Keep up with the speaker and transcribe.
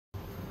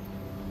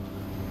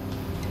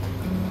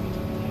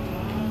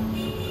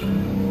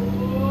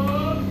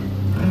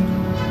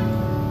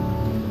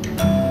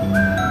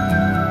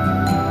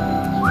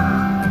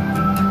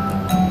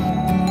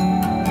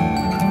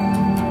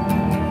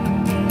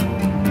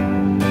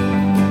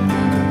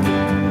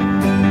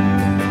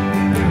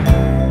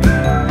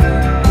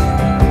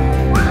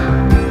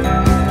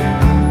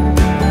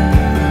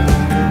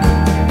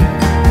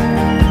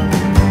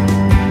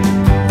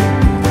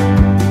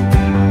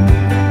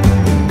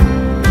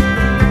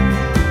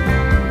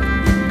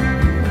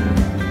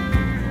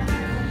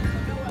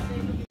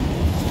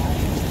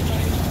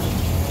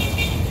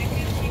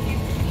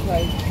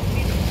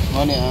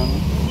Ano ang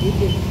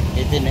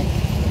 18 eh?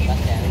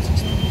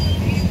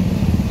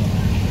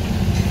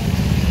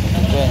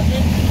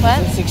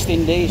 What?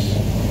 16 days.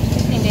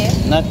 16 days?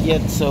 Not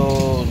yet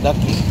so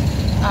ducky.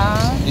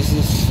 This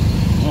is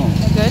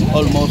good?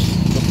 almost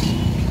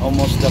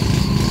ducky.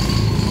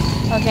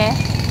 Okay.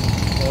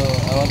 So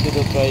I wanted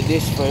to try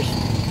this first.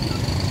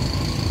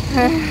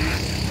 I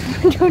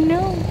don't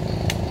know.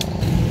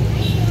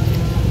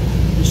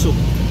 The soup.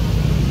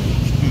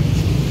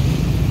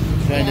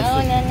 Try the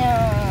soup. No.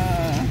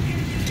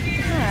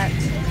 What?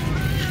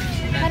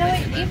 How do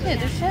I eat it?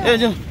 There's shell.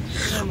 Yeah.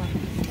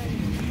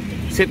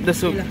 Sip the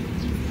soup.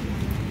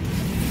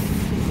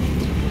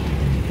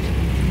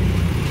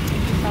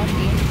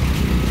 Salty.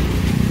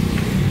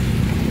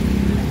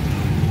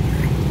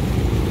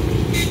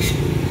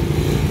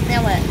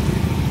 Now what?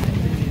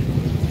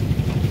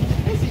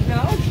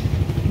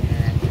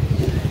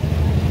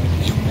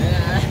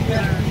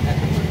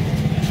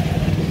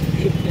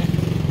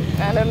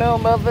 I don't know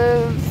about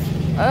this.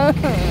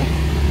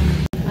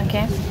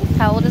 Okay.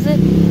 How old is it?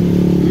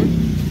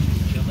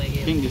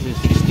 I think this is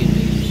 16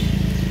 days.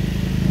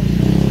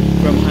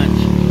 From hatch.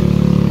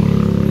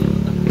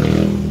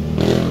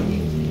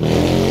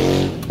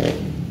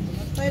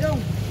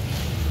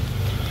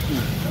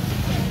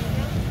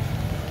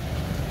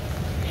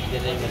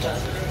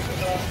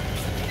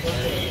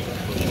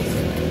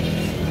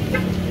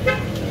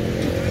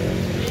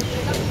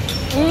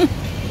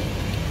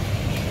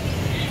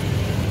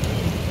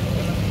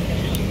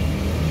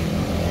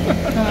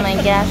 Oh my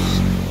gosh.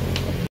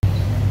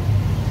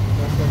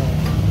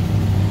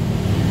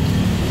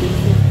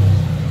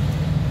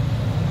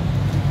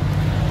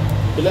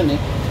 Ilan eh?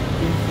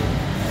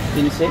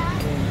 15?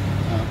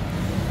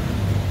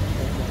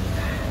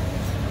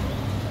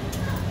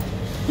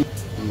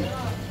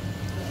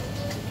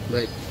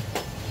 Right.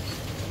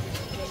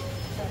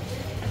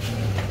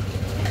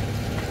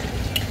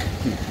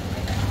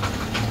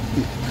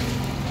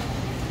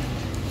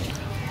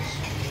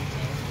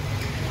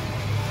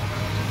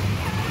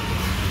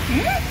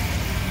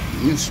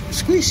 Yes,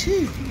 squeeze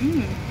here.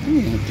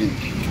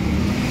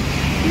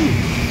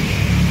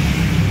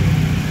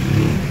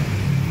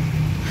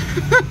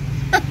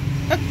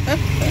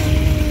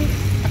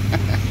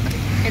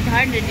 It's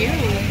hard to do.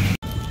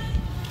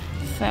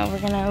 So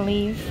we're gonna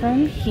leave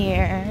from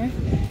here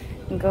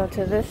and go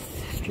to this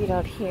street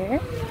out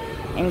here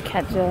and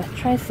catch a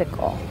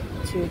tricycle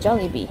to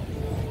Jollibee.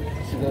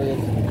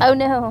 Oh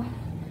no,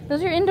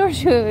 those are indoor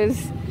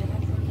shoes.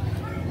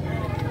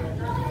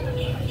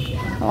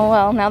 Oh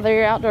well, now they're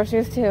your outdoor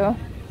shoes too.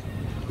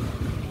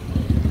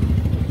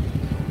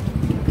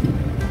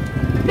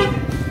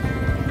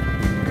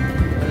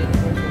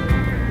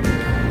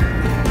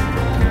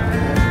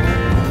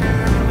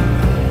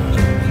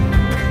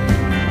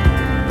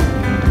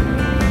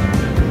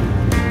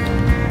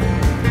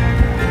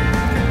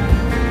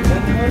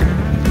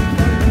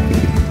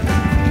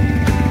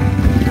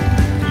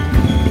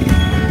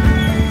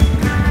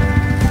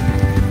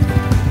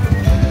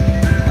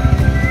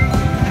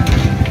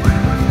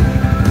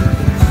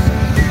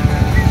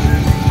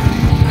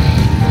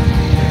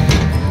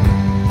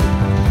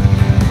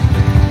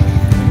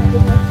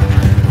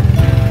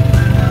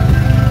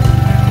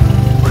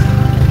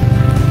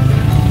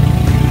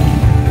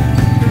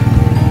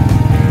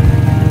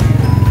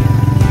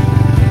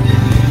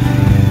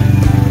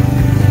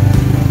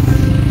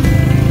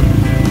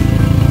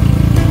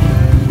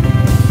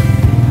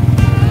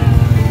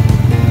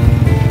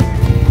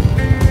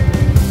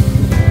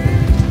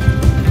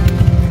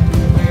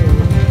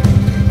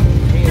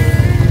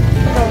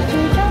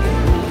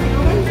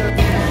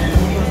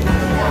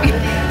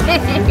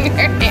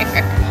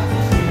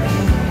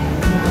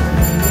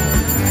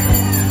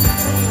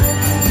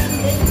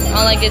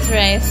 All I get is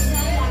rice.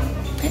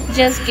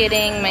 Just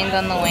kidding, mine's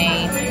on the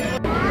way.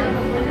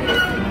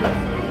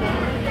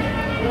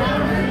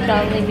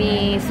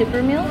 Jollibee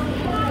super meal?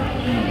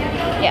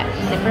 Yeah,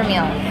 super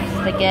meal.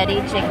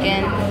 Spaghetti,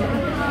 chicken,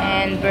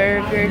 and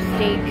burger,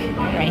 steak,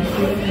 rice.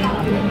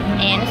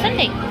 And a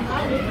sundae.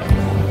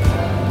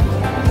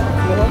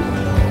 Go home?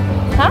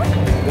 Huh?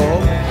 Go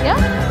home? Yeah.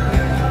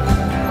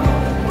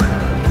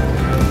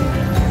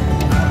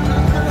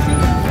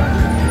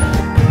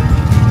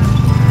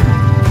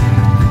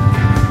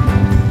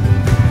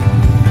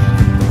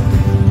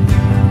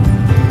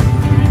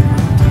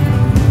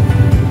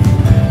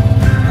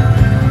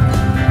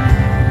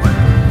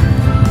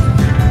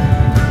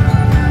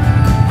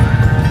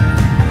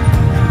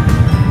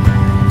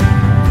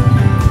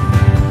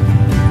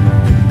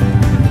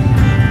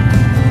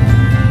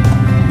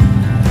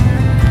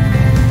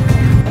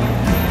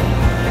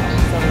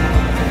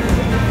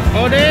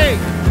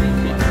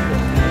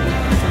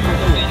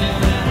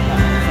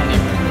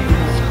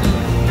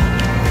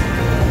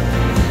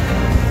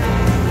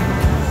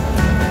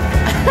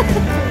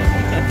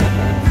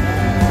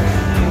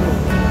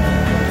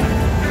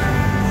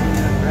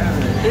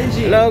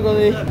 Hello,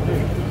 Goldie.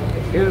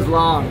 It was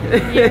long.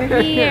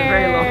 You're here.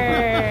 Very long.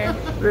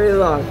 Very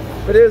long.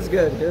 But it was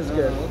good. It was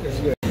good. It was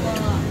good.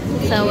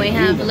 So we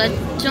have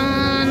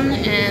lechon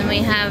and we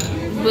have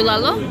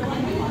bulalo.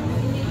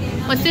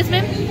 What's this,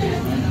 man?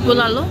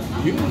 Bulalo.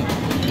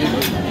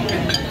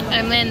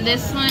 And then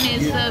this one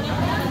is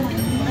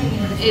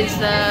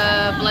the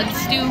blood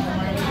stew,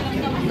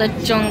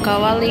 lechon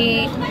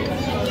kawali,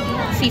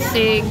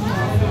 sisig,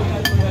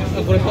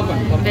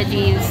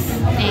 veggies,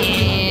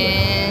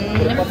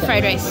 and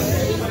fried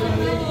rice.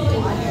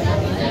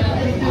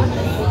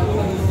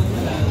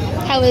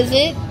 How is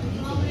it?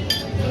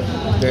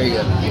 Very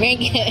good. Very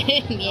good.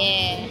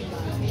 Yeah.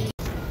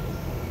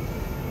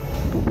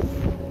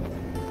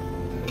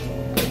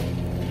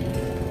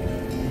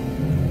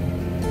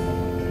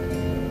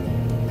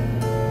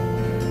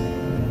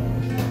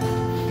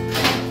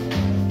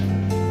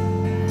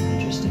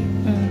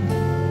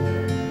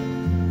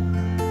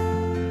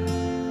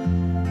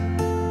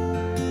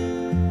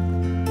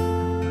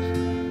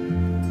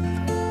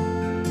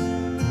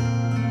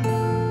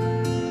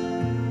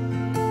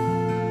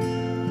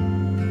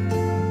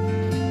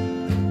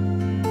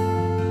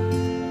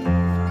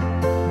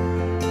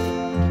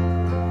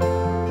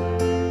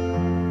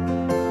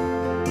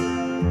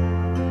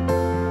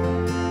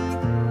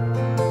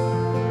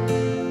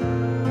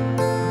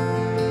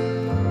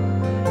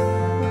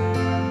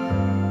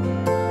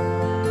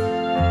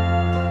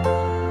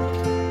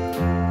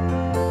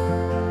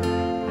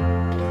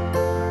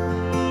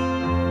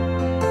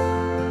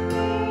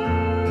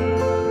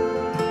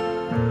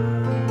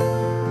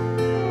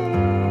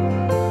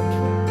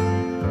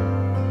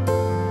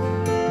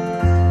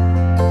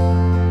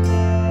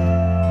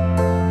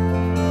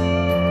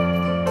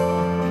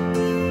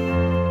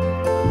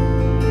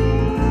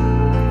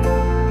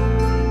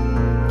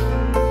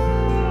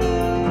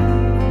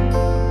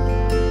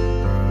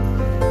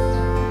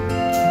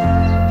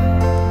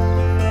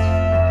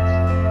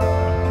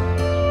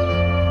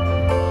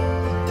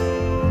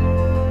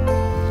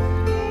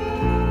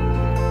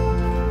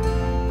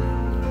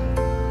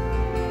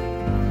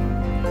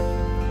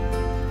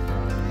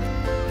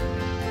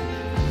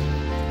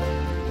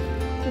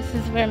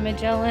 This is where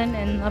Magellan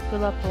and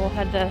Lapu-Lapu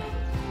had a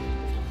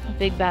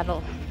big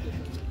battle.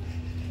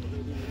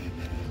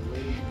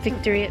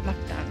 Victory at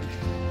Mactan,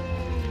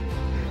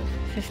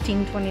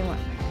 1521.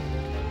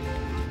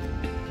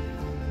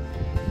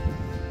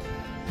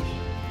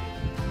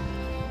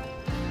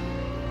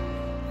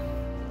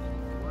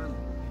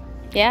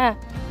 Yeah,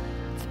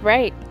 it's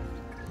bright.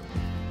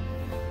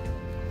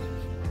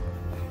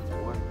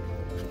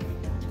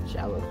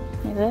 Shallow.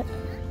 Is it?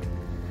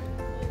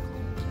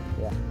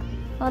 Yeah.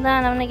 Hold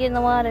on, I'm gonna get in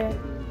the water.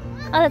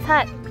 Oh, that's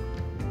hot.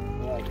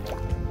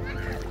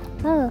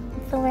 Oh,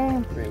 it's so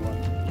warm. Great one.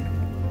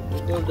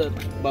 It's called the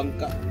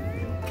bangka.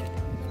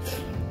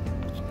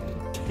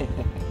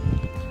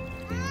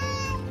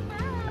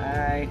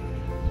 Hi.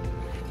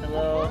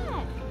 Hello.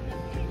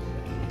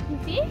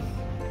 Fish?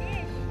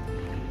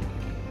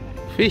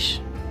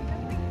 Fish.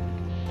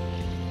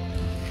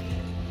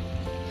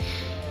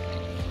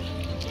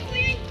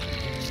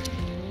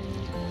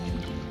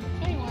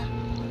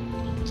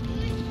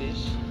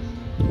 Fish.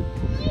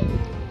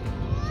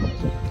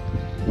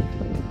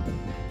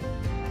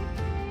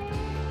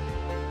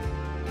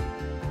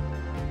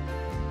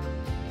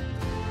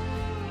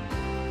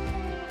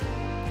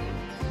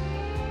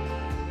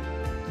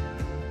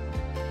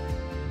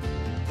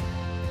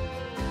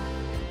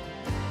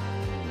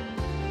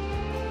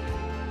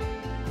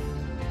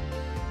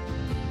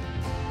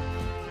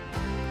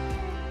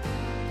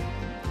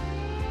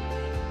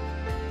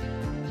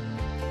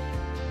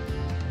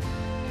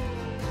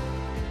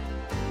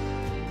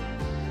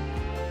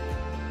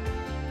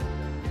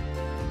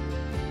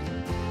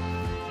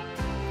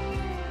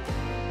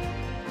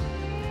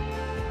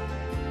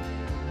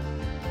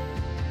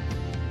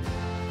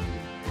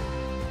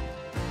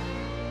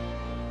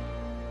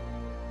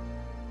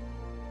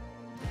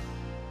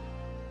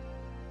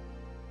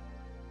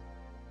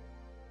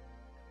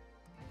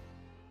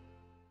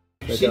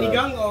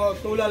 Sinigang o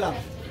tula lang?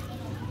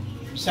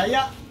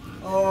 Saya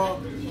o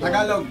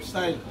Tagalog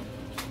style?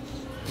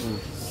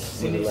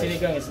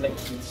 Sinigang is like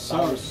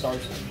sour.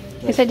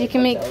 You said you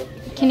can make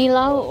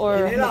kinilaw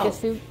or Kinilaw. make a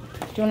soup.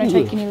 Do you want to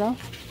try kinilaw?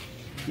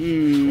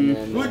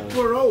 Good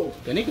for raw.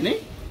 Kani.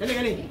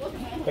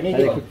 Kani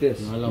cook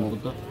this. Alam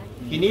ko to.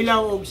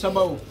 Kinilaw o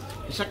sabaw.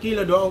 Isa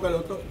kilo doon ang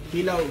kaluto.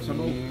 Kilaw o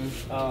sabaw.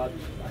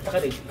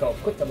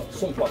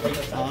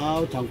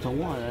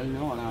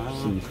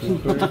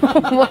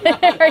 What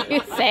are you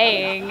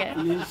saying?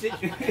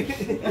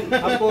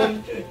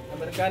 Hapon,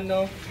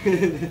 Americano,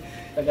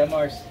 taga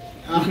Mars.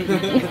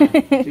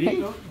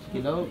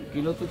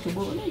 Kilo to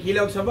Cebu.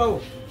 Kilaw o sabaw.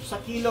 Sa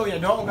kilo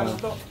yan doon ang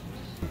kaluto.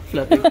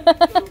 Flat.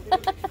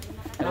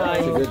 Hi.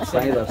 It's a good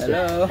sign of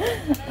Hello.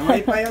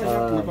 Namay pa yung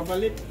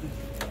napapalit.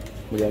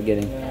 We are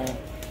getting.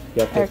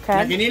 Or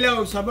crab?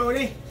 Kinilaw o sabaw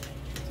ni.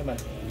 Saman.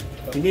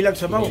 Kinilaw o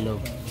sabaw.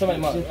 Saman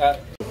mo.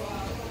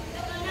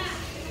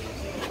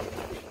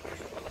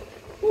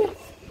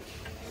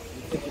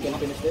 You can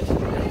finish this.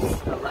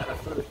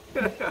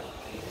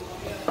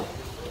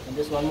 And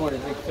just one more,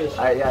 the big fish.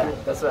 Yeah,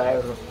 that's what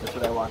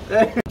I want.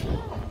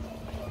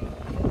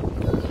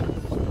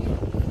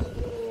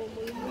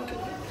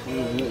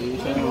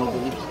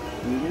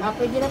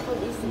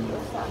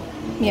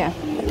 Yeah,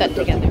 put that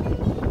together.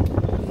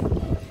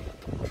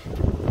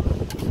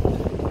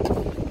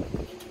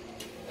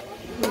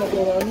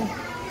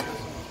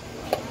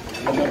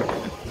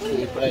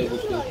 I-fry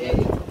gusto ko.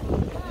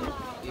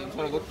 Yung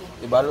saragot,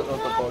 ibalot ng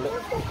totoo.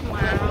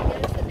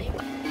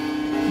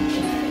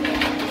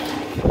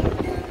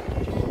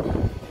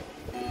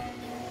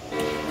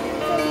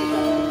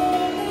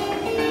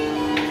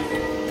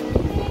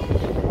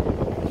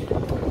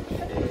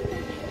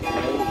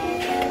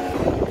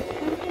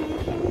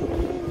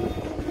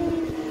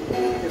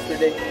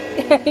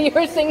 You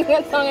were singing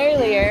that song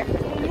earlier.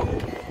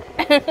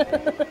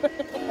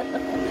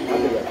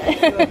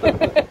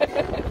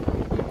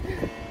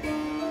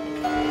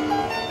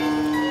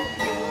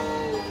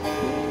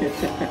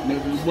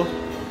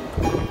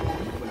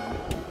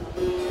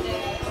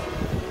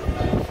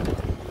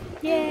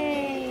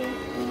 Yay!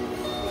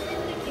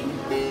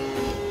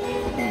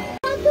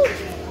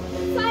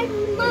 Find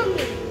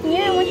mommy.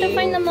 Yeah, want to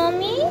find the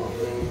mommy?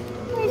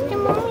 Where's the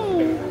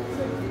mommy?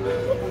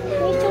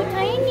 He's so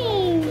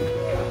tiny.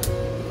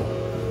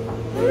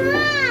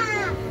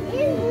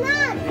 It's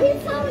not. He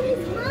found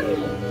his mommy.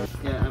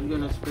 Yeah, I'm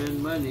gonna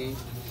spend money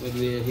when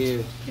we're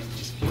here.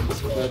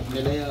 But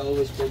Meliah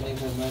always spending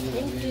her money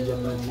when we're in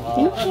Japan.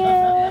 Thank you.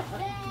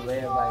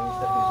 Meliah buying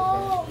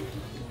stuff in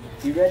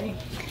Japan. You ready?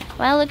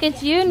 Wow, look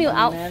at you, new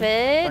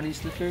outfit. Funny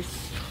slippers.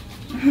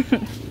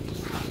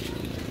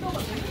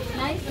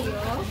 Nice, yo.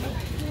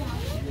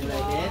 You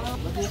like it?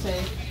 What do you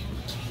say?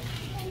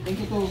 Thank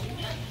you too.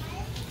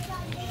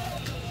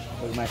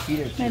 Well, my feet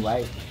are too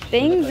wide.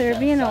 Things are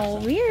being all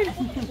weird.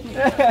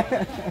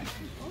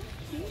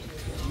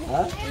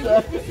 Huh?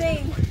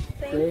 Same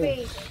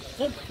face.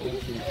 Don't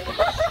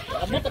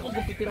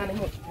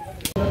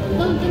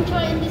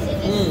try this. It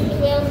is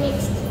well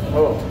mixed.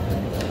 Oh.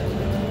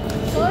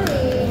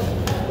 Sorry.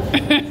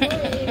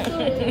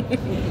 Sorry.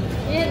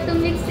 You have to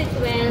mix it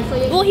well. So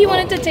you Well, he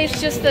wanted to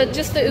taste just the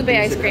ube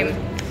ice cream.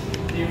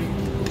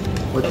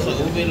 What's the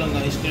ube lang na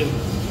ice cream?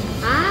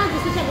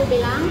 gusto siya ube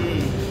lang?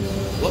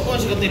 What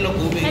was the tilok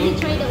ube? Can you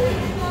try the ube?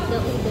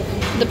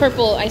 The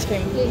purple ice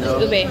cream.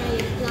 No. Ube. Try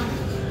it. No.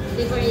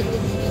 Before it is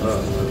mixed. Oh,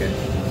 okay.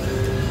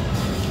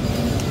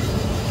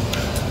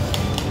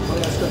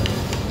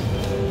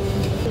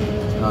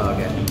 Oh,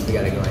 okay. We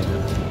gotta go right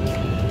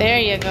now. There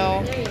you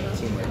go. There you go.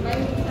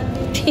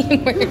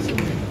 Teamwork.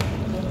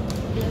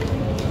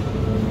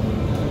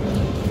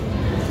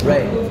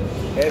 Right.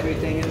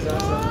 Everything is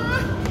awesome.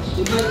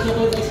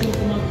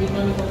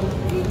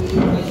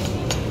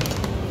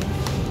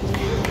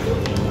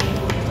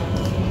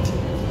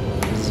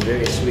 This is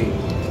very sweet.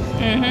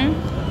 Mm-hmm.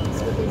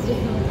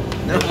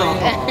 No.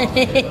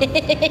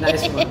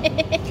 Nice one.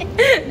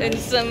 Dun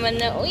sa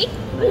Manaoy.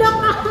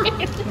 Look!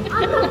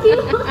 I love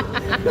you!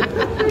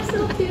 You're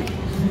so cute.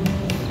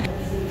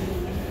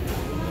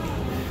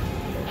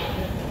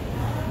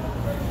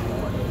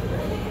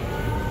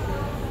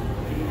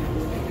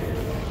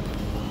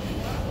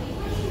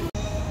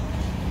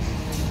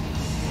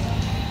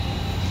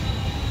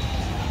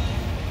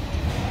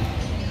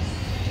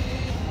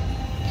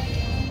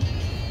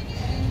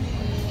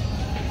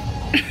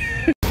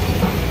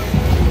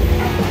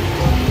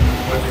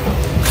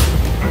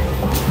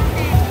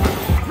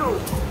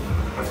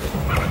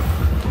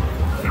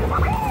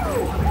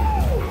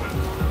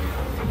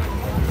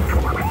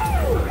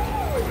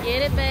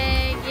 Get it,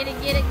 babe.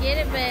 Get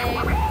it, babe.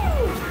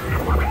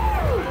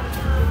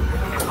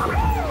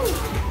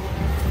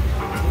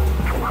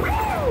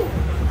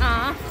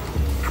 Aw.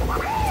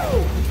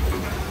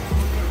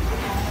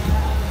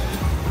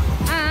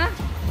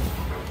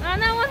 Oh,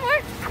 no, one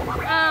more.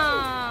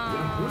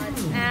 Oh,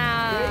 it's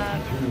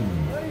out.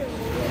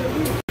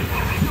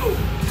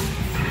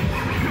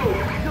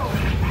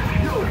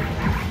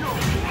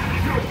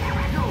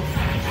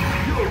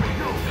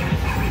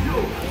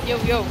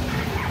 Yo.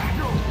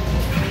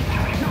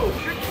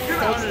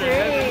 Stage 3.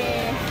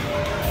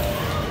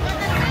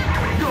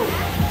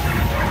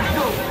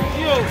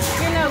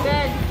 You're no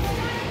good.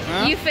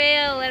 Huh? You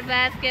fail at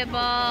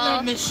basketball.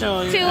 Let me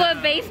show you. To a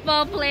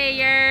baseball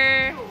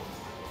player.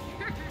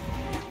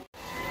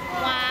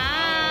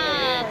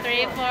 Wow,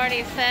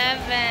 347.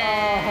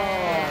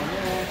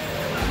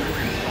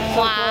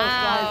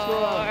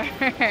 Wow.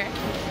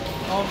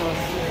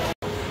 Almost.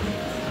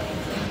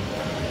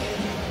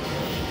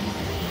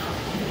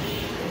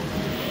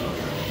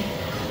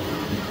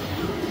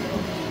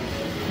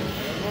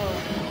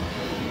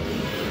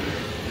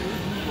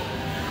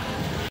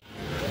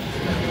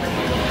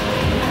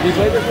 You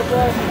played this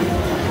before?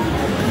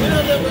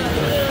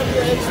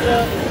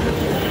 Extra.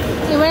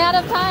 We ran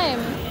out of time.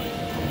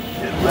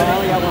 I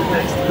only got one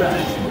place.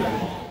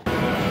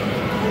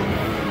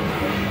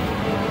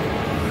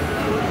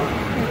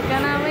 He's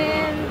gonna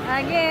win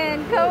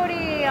again.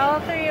 Cody, all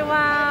 3.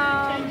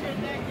 Wow.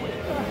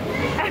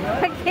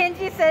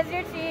 Kengie says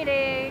you're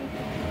cheating.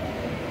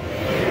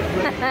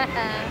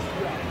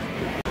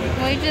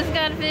 We just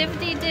got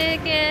 50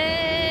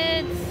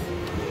 tickets.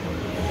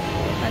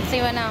 Let's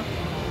see what now.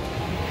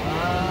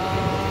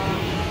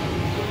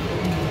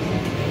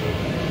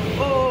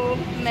 Oh.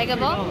 Mega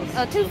ball?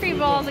 Oh, 2 free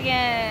balls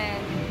again.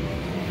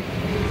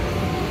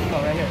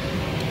 Oh, right here.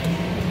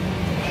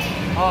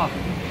 Oh.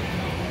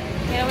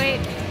 Yeah, wait.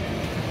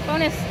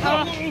 Bonus.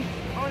 Oh.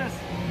 Bonus.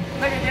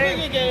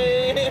 Mega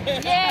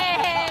game.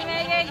 Yay!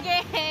 Mega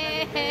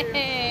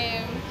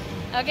game!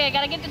 Okay,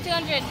 gotta get to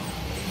 200.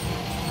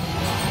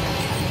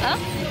 Huh?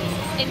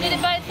 It did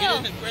it by itself.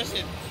 You didn't press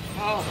it.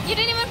 Oh. You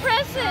didn't even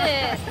press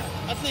it.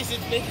 At least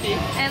it's 50.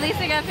 At least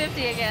I got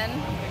 50 again.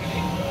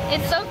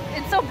 It's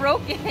so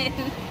broken.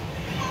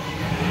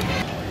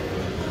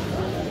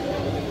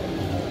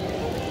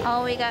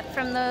 All we got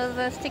from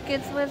those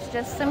tickets was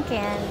just some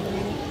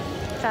candy.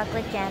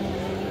 Chocolate candy.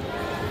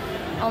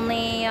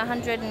 Only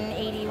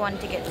 181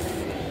 tickets.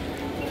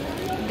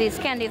 These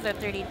candies are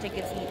 30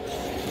 tickets each.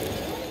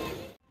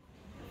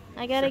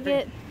 I gotta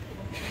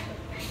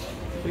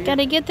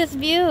get this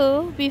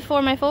view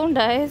before my phone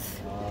dies.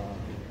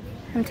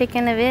 I'm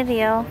taking a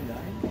video.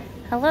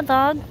 Hello,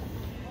 dog.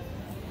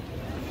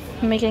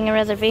 I'm making a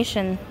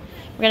reservation.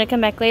 We're gonna come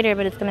back later,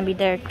 but it's gonna be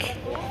dark.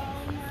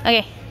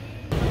 Okay.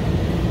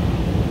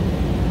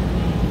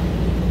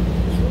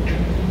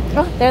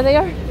 Oh, there they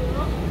are.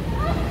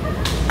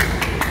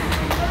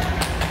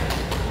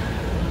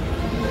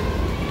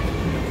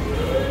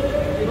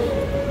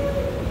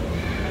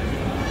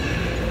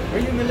 Are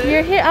you Meliah?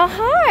 You're here. Oh,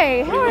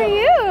 hi. How are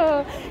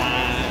you?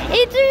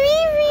 It's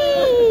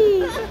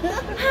Riri.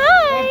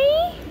 Hi.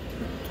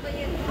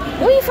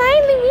 We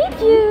finally meet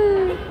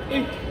you.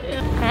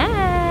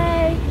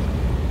 Hi.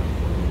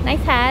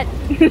 Nice hat.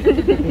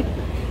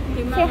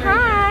 Say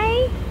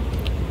hi.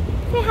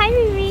 Say hi,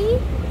 Riri.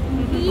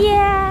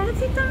 Yeah.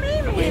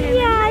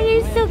 Yeah,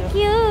 you're so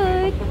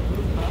cute.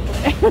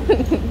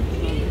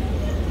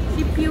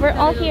 We're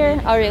all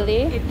here. Oh,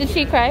 really? Did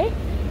she cry?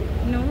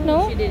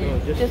 No? She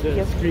didn't. No,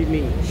 just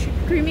screaming.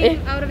 Screaming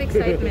out of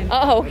excitement.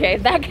 Oh, okay.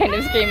 That kind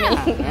of screaming.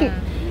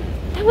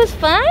 That was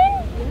fun?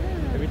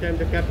 Every time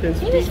the captain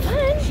It was speaks,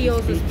 fun. She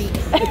also speaks.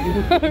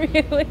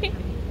 Really?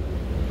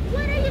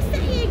 What are you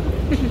saying?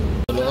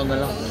 Tulungan na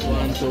lang.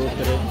 1, 2,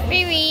 3.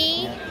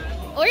 Riri?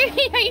 Or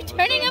are you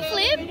turning a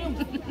flip?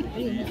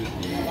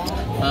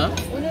 Ha?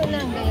 Uno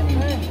lang, gaya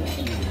pa.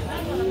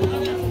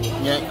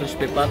 Yeah,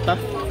 crispy pata.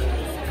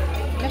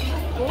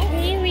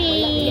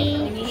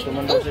 Riri. Gusto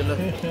man daw sila.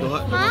 Duha.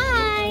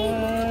 Hi.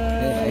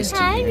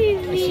 Hi,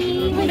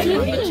 Riri. What are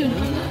you doing?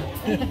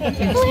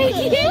 What are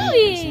you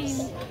doing?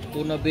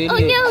 Tuna belly. Oh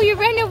no, you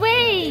ran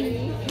away.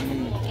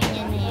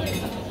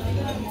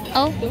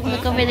 Oh,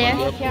 look over there.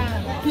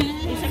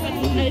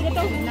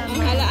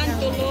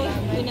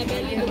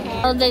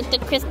 Oh, the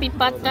crispy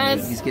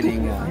patas. He's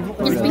getting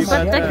Crispy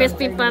pata,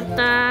 crispy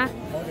pata.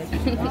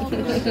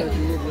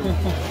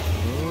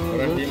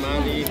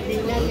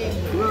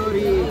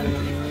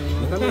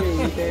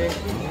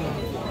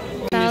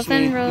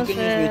 Thousand You can use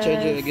my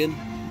charger roses. again.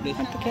 Please.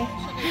 Okay.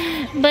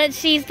 But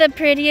she's the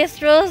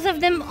prettiest rose of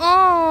them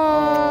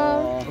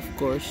all. Of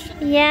course.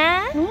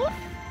 Yeah?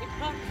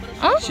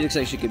 Oh? She looks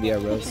like she could be a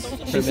rose.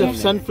 She's a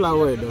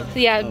sunflower though.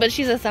 Yeah, but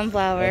she's a Her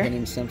sunflower.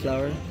 name's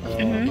Sunflower.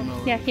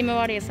 Yeah,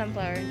 Himawari is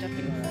sunflower in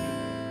Japanese.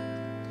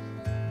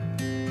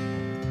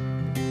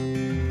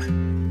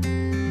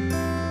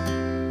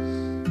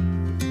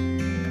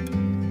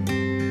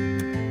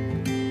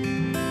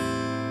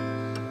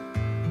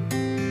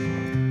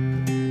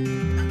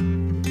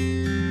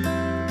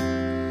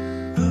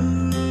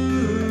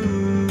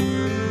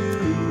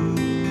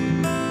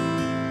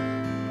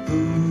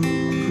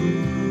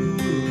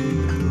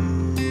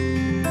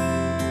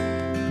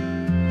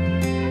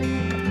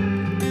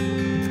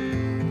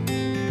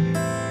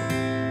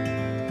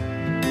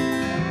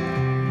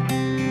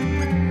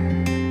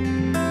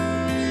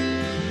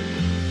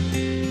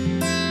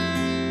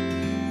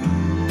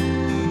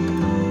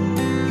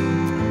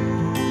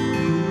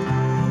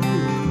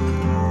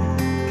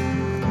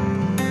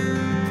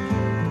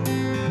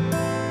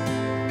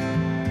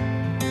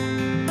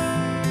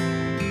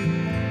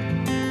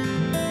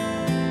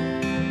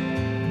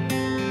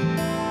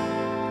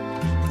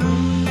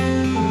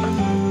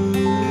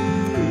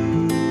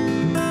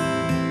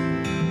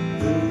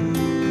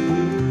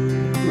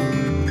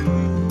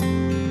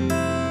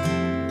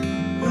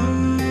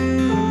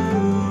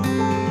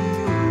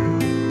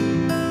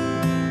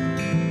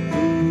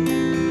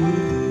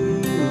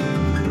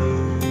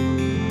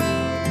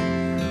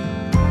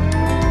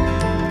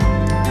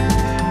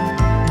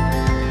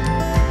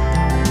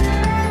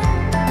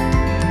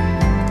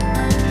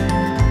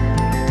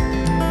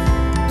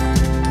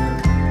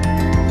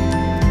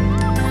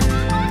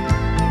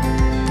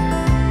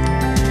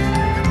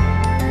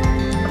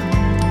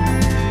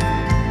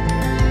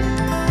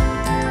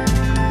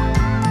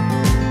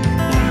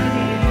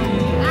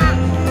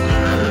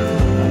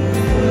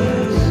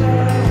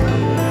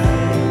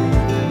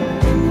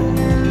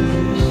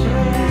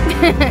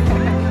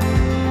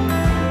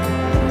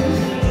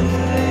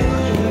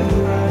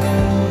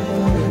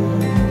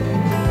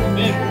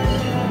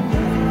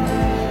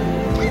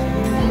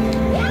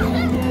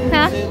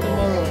 Huh?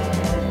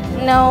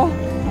 No,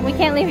 we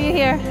can't leave you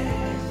here.